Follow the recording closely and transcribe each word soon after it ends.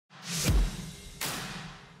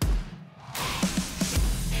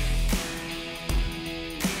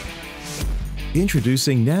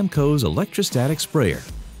Introducing Namco's Electrostatic Sprayer.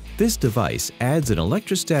 This device adds an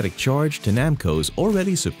electrostatic charge to Namco's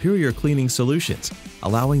already superior cleaning solutions,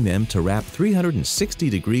 allowing them to wrap 360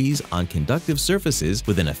 degrees on conductive surfaces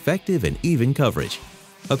with an effective and even coverage.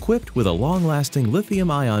 Equipped with a long-lasting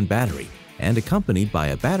lithium-ion battery and accompanied by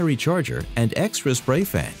a battery charger and extra spray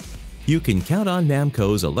fan, you can count on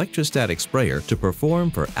Namco's electrostatic sprayer to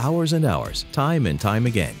perform for hours and hours, time and time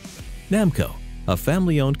again. Namco, a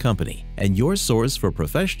family-owned company and your source for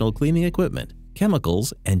professional cleaning equipment,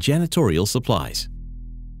 chemicals, and janitorial supplies.